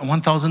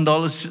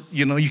 $1,000,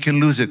 you know, you can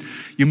lose it.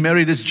 You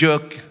marry this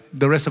jerk,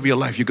 the rest of your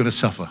life, you're going to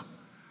suffer.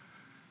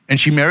 And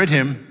she married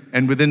him,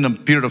 and within a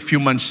period of few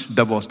months,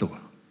 divorced her.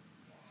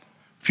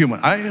 Few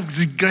months. I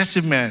was an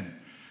aggressive man.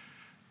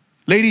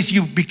 Ladies,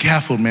 you be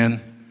careful,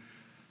 man.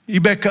 You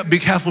better be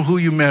careful who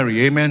you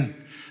marry, amen.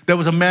 There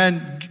was a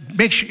man,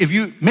 make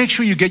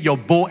sure you get your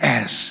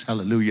Boaz,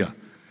 hallelujah.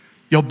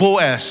 Your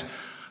Boaz.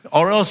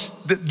 Or else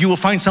you will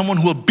find someone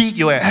who will beat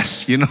your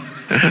ass, you know.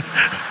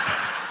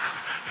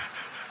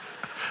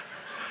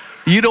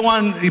 You don't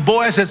want,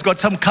 Boaz has got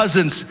some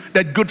cousins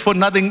that good for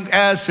nothing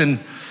ass and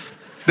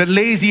that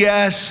lazy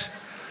ass.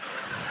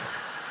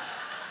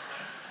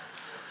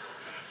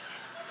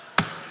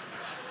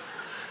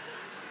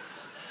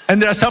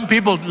 And there are some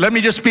people, let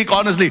me just speak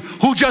honestly,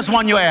 who just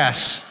want your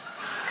ass.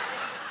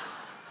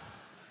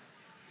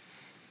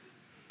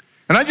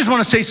 And I just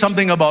want to say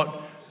something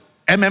about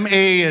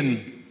MMA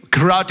and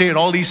karate and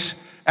all these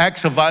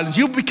acts of violence.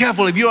 You be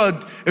careful if you are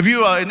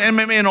in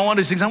MMA and all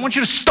these things. I want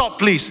you to stop,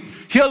 please.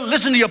 Here,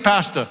 listen to your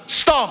pastor.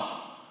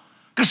 Stop.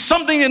 Because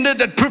something in there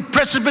that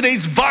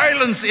precipitates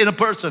violence in a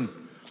person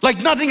like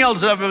nothing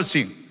else I've ever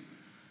seen.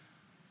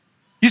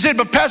 You said,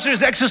 but pastor,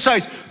 is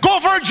exercise. Go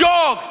for a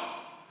jog.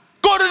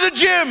 Go to the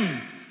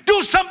gym.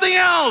 Do something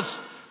else.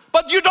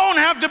 But you don't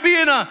have to be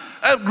in a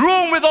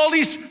room with all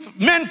these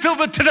men filled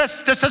with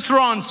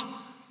testosterone,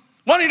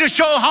 wanting to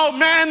show how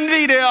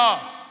manly they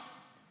are.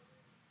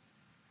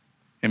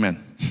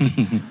 Amen.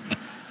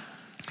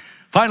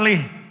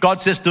 Finally,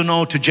 God says to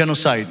no to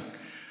genocide.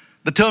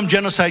 The term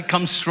genocide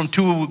comes from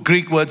two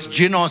Greek words,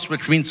 genos,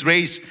 which means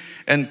race,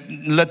 and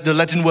the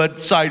Latin word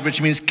side,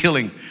 which means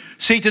killing.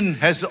 Satan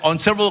has on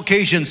several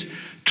occasions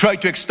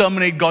tried to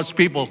exterminate God's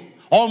people.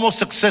 Almost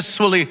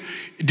successfully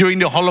during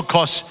the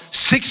Holocaust,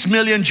 6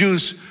 million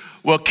Jews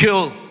were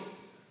killed,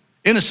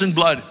 innocent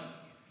blood.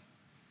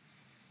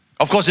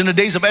 Of course, in the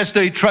days of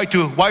Esther, he tried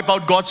to wipe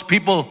out God's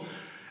people,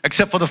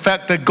 except for the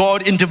fact that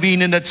God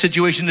intervened in that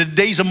situation. In the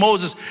days of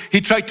Moses, he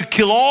tried to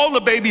kill all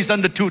the babies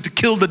under 2 to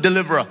kill the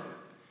deliverer.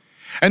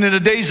 And in the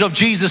days of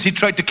Jesus, he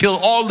tried to kill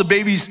all the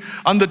babies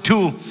under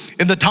 2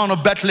 in the town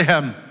of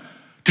Bethlehem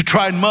to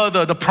try and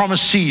murder the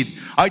promised seed.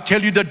 I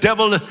tell you, the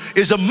devil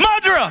is a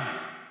murderer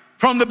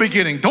from the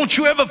beginning. Don't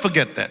you ever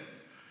forget that.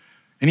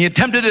 And he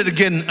attempted it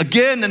again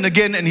and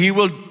again, and he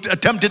will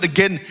attempt it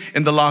again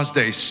in the last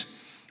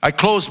days. I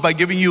close by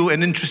giving you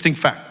an interesting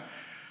fact.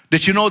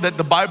 Did you know that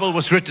the Bible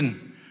was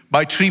written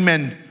by 3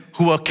 men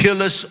who were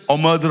killers or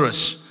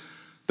murderers?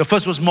 The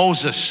first was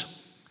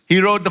Moses.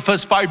 He wrote the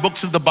first 5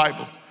 books of the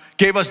Bible,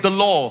 gave us the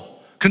law,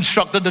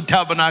 constructed the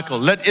tabernacle,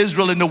 led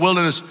Israel in the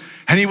wilderness,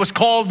 and he was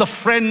called the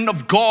friend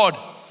of God.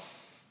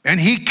 And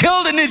he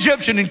killed an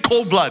Egyptian in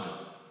cold blood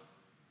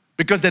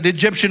because that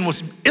Egyptian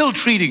was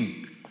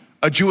ill-treating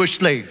a Jewish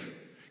slave.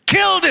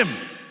 Killed him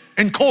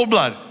in cold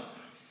blood.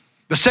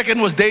 The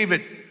second was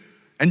David.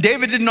 And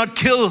David did not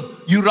kill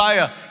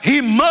Uriah. He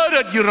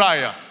murdered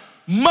Uriah.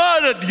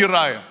 Murdered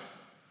Uriah.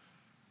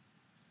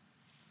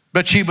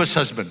 Bathsheba's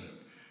husband.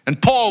 And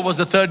Paul was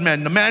the third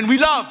man, the man we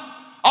love.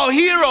 Our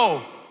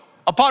hero.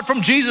 Apart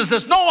from Jesus,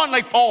 there's no one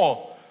like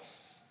Paul.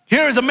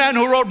 Here is a man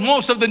who wrote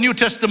most of the New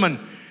Testament.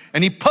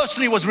 And he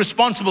personally was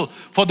responsible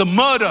for the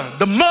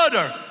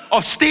murder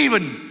of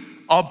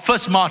Stephen, our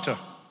first martyr.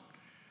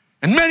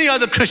 And many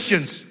other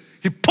Christians.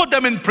 He put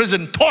them in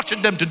prison,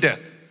 tortured them to death.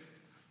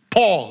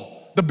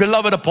 Paul, the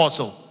beloved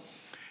apostle.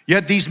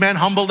 Yet these men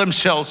humbled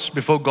themselves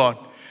before God,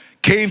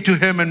 came to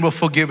him and were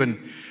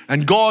forgiven.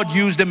 And God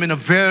used them in a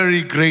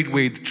very great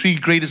way, the 3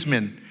 greatest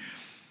men.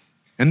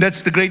 And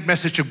that's the great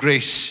message of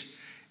grace.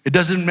 It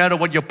doesn't matter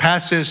what your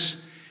past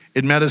is,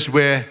 it matters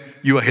where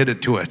you are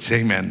headed towards.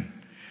 Amen.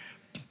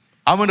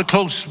 I'm going to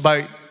close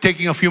by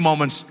taking a few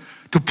moments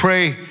to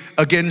pray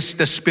against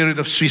the spirit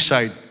of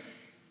suicide.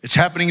 It's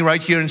happening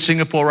right here in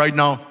Singapore right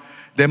now.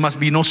 There must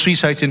be no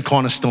suicides in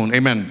Cornerstone.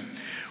 Amen.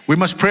 We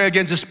must pray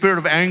against the spirit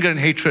of anger and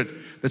hatred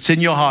that's in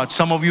your heart.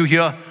 Some of you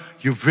here,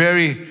 you're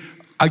very,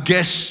 I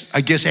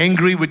guess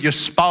angry with your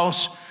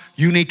spouse.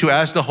 You need to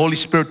ask the Holy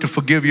Spirit to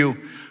forgive you.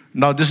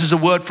 Now, this is a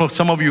word for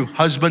some of you.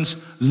 Husbands,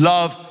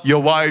 love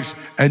your wives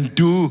and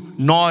do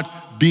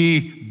not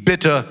be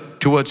bitter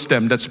towards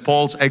them. That's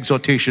Paul's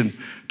exhortation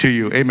to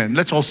you. Amen.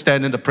 Let's all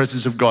stand in the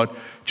presence of God.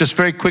 Just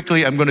very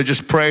quickly, I'm going to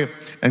just pray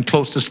and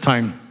close this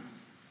time.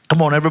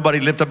 Come on, everybody,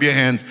 lift up your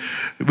hands.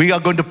 We are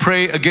going to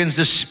pray against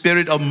the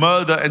spirit of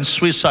murder and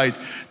suicide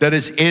that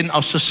is in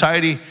our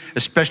society,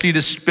 especially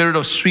the spirit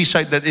of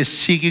suicide that is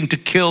seeking to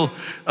kill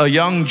a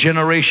young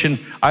generation.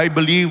 I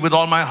believe with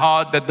all my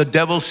heart that the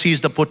devil sees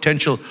the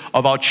potential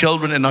of our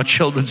children and our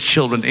children's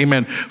children.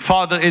 Amen.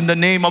 Father, in the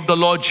name of the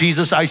Lord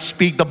Jesus, I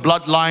speak the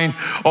bloodline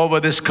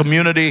over this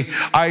community.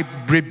 I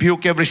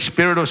rebuke every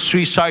spirit of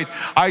suicide.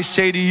 I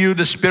say to you,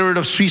 the spirit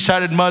of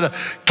suicide and murder,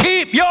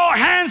 keep your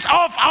hands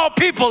off our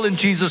people in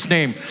Jesus'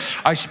 name.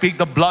 I speak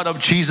the blood of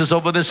Jesus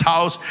over this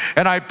house,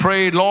 and I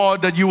pray,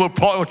 Lord, that you will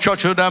pour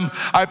church to them.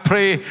 I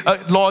pray,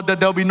 Lord, that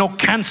there'll be no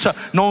cancer,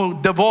 no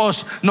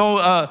divorce,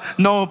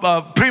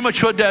 no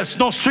premature deaths,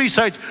 no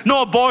suicides,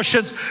 no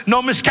abortions,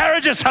 no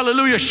miscarriages.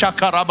 Hallelujah.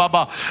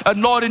 Shakarababa.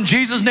 And Lord, in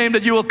Jesus' name,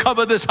 that you will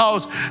cover this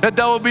house, that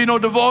there will be no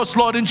divorce.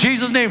 Lord, in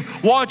Jesus' name,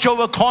 watch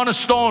over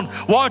Cornerstone,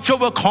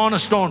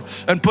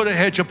 and put a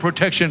hedge of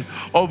protection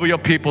over your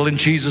people in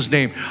Jesus'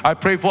 name. I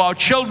pray for our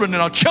children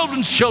and our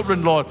children's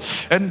children, Lord.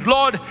 And And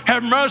Lord,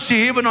 have mercy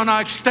even on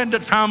our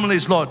extended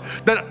families, Lord,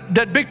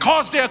 that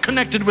because they are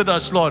connected with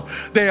us, Lord,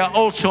 they are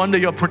also under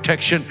your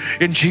protection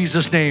in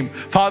Jesus' name.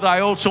 Father, I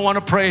also want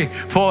to pray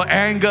for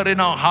anger in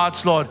our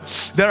hearts, Lord.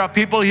 There are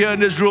people here in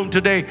this room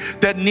today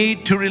that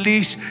need to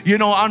release.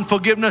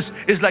 Unforgiveness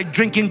is like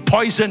drinking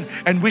poison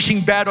and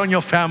wishing bad on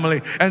your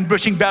family and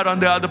wishing bad on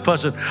the other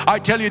person. I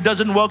tell you, it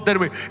doesn't work that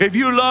way. If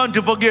you learn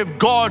to forgive,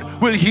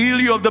 God will heal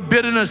you of the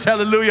bitterness,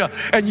 hallelujah,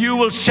 and you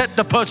will set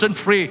the person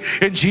free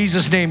in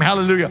Jesus' name,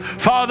 hallelujah.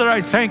 Father,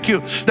 I thank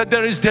you that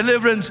there is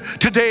deliverance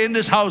today in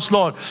this house,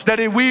 Lord, that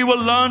if we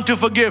will learn to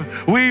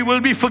forgive, we will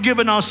be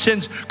forgiven our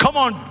sins. Come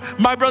on,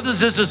 my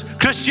brothers and sisters,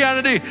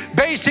 Christianity,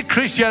 basic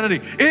Christianity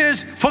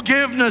is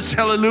forgiveness,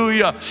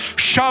 hallelujah.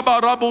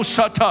 Shabba Rabu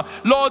Sata,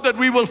 Lord, that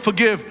we will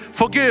forgive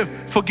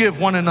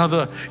one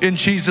another in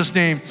Jesus'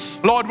 name.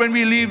 Lord, when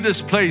we leave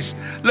this place,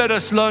 let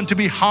us learn to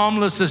be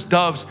harmless as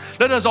doves.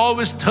 Let us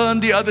always turn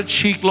the other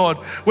cheek, Lord.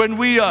 When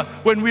we are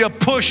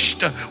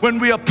pushed, when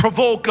we are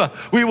provoked,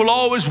 we will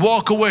always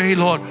walk away,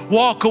 Lord.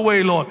 Walk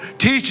away, Lord.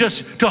 Teach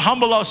us to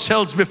humble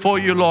ourselves before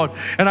you, Lord.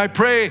 And I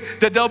pray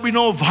that there'll be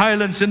no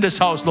violence in this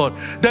house, Lord.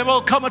 There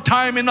will come a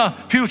time in the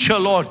future,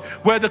 Lord,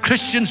 where the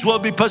Christians will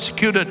be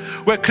persecuted,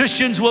 where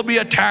Christians will be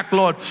attacked,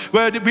 Lord,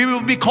 where we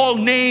will be called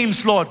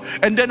names, Lord,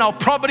 and then our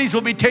properties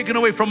will be taken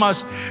away from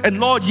us. And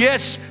Lord,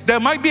 yes, there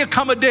might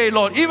come a day,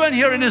 Lord, even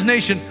here in this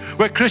nation,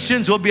 where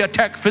Christians will be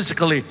attacked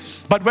physically.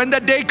 But when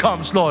that day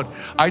comes, Lord,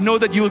 I know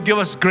that you will give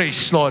us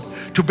grace, Lord,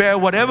 to bear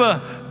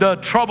whatever the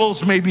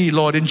troubles may be,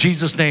 Lord, in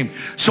Jesus' name.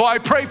 So I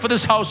pray for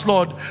this house,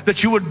 Lord,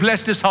 that you would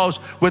bless this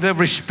house with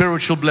every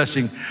spiritual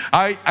blessing.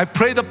 I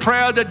pray the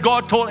prayer that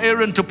God told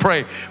Aaron to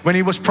pray when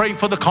he was praying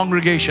for the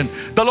congregation.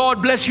 The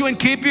Lord bless you and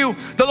keep you.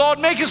 The Lord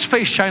make his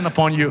face shine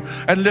upon you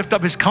and lift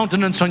up his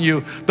countenance on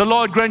you. The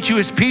Lord grant you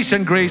his peace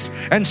and grace.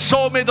 And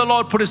so may the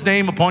Lord put his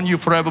name upon you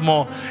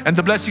forevermore. And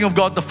the blessing of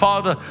God, the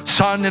Father,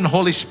 Son, and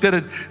Holy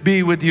Spirit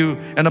be with you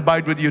and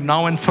abide with you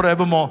now and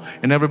forevermore.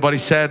 And everybody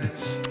said,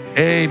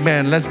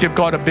 amen. Let's give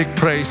God a big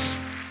praise.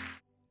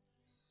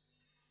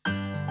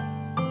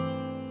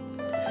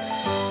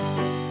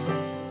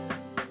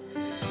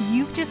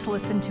 You've just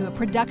listened to a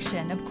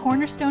production of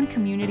Cornerstone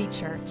Community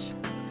Church.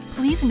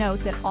 Please note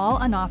that all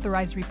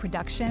unauthorized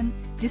reproduction,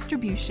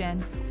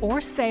 distribution,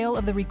 or sale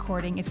of the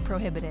recording is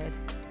prohibited.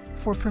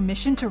 For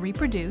permission to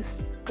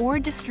reproduce or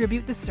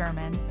distribute the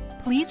sermon,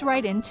 please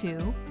write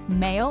into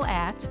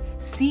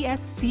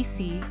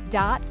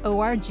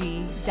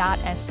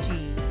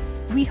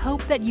mail@cscc.org.sg. We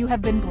hope that you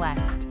have been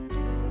blessed.